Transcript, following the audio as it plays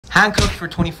Handcuffed for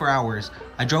 24 hours.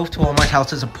 I drove to Omar's house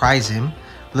to surprise him.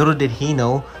 Little did he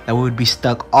know that we would be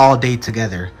stuck all day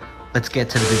together. Let's get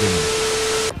to the beginning.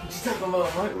 What you talking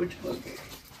about, Omar? What you fucking...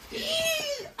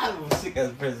 I have a sick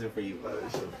ass present for you, brother.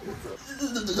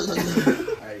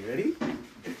 Alright, you ready?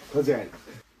 Close your eyes.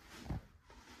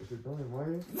 What you doing,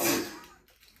 Mario?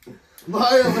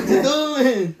 Mario, what you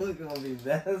doing? We're gonna be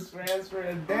best friends for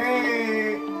a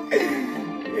day.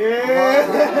 Yeah.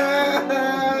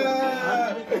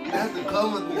 You have to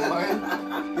come with me, Mario.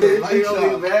 We're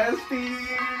gonna be besties.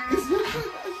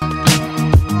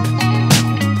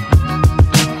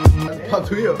 That's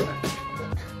tuyo.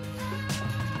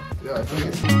 Yeah, I think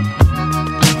it's...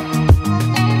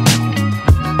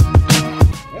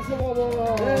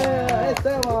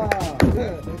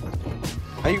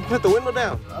 How you put the window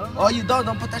down? Oh, you don't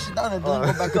put that shit down and don't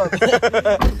go back up.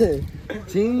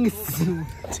 Jingus.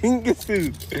 Jingus.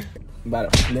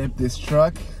 About to flip this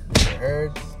truck. It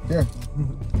hurts. Here.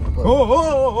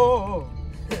 Oh.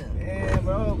 Yeah,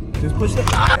 bro. Just push it.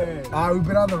 We've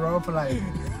been on the road for like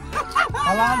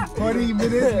how long? 20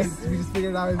 minutes. We just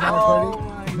figured out it's not recording. Oh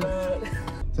my god.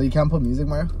 So you can't put music,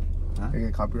 Mario? Huh? You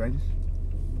get copyrighted?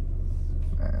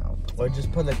 Or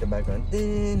just put like the background.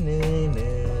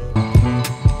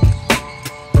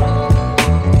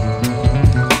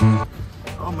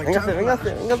 Oh my god.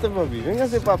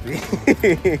 Véngase, papi.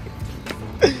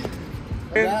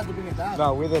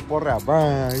 No, with the porra.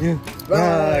 Brian.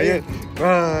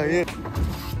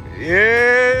 Yeah.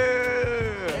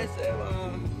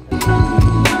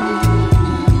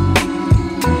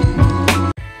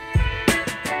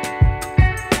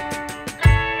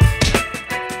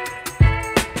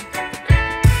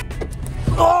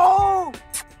 Oh!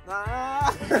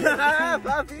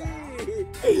 Papi.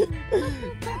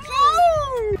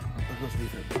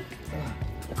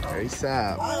 Very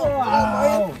sad.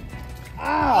 Wow.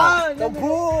 The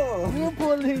pool. You're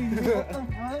pulling.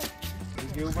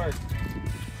 Gilbert.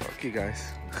 Fuck you guys.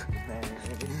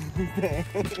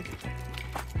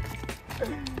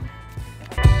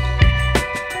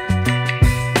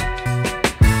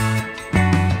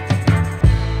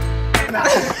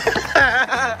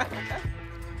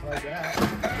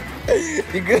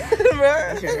 You good,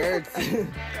 man? That shit hurts.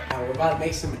 We're about to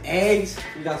make some eggs.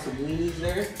 We got some weenies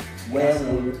there.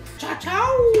 Well, Ciao.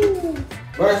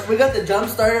 first, we got the jump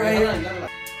starter right here.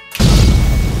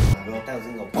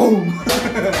 Boom.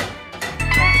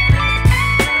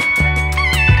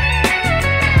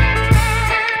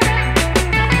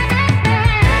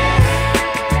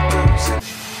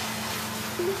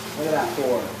 Look at that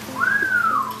four.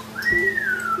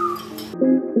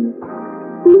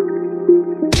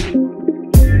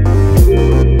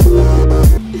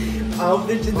 I hope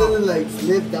that shit doesn't like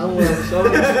slip down where I'm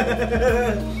showing.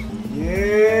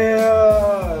 Yeah.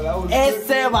 That was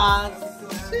Esteban.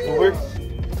 What works?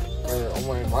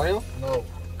 Omar and Mario? No.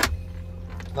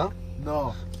 No?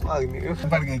 No. Fuck, nigga. I'm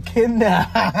about to get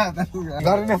kidnapped.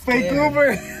 Not in a fake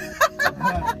Uber.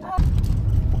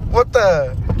 What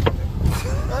the?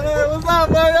 What's up,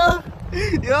 Mario?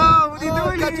 Yo, what you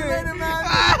doing catch here? you later, man.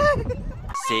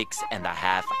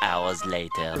 6.5 hours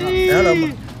later.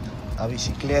 La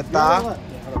bicicleta.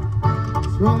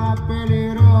 Suena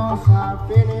peligrosa,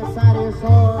 pensaré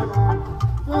sola.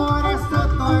 Por eso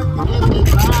estoy en mi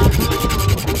caso.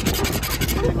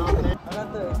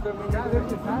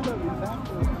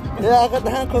 Yeah, I got the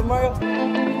handcuff, Mario.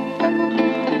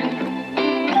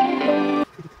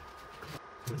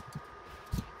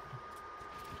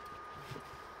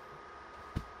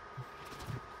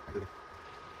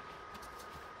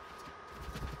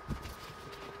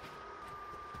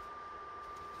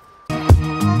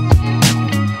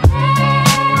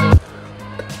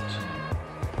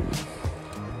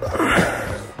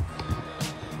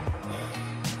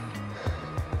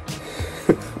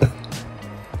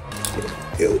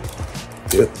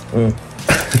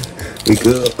 We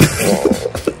good.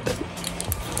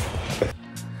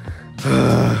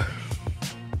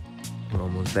 We're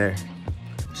almost there.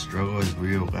 Struggle is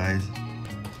real, guys.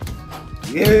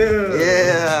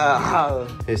 Yeah.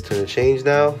 His turn to change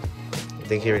now. I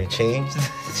think he already changed.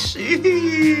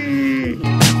 Sheesh.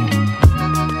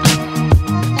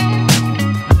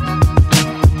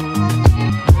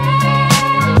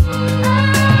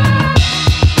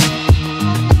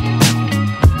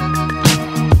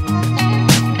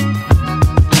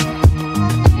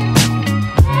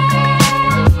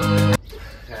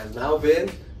 Now been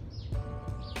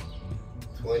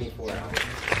 24 hours.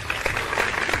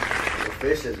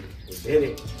 Officially, we did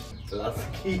it. Lost the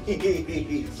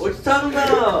keys. What you talking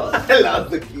about? I lost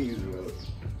the keys, bro.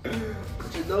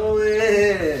 What you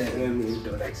doing? Let me do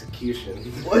an execution.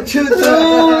 What you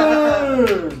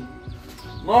doing?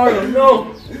 Mario,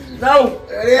 no! No!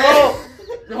 No!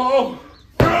 No!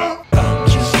 I'm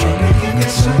just trying to get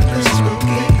something.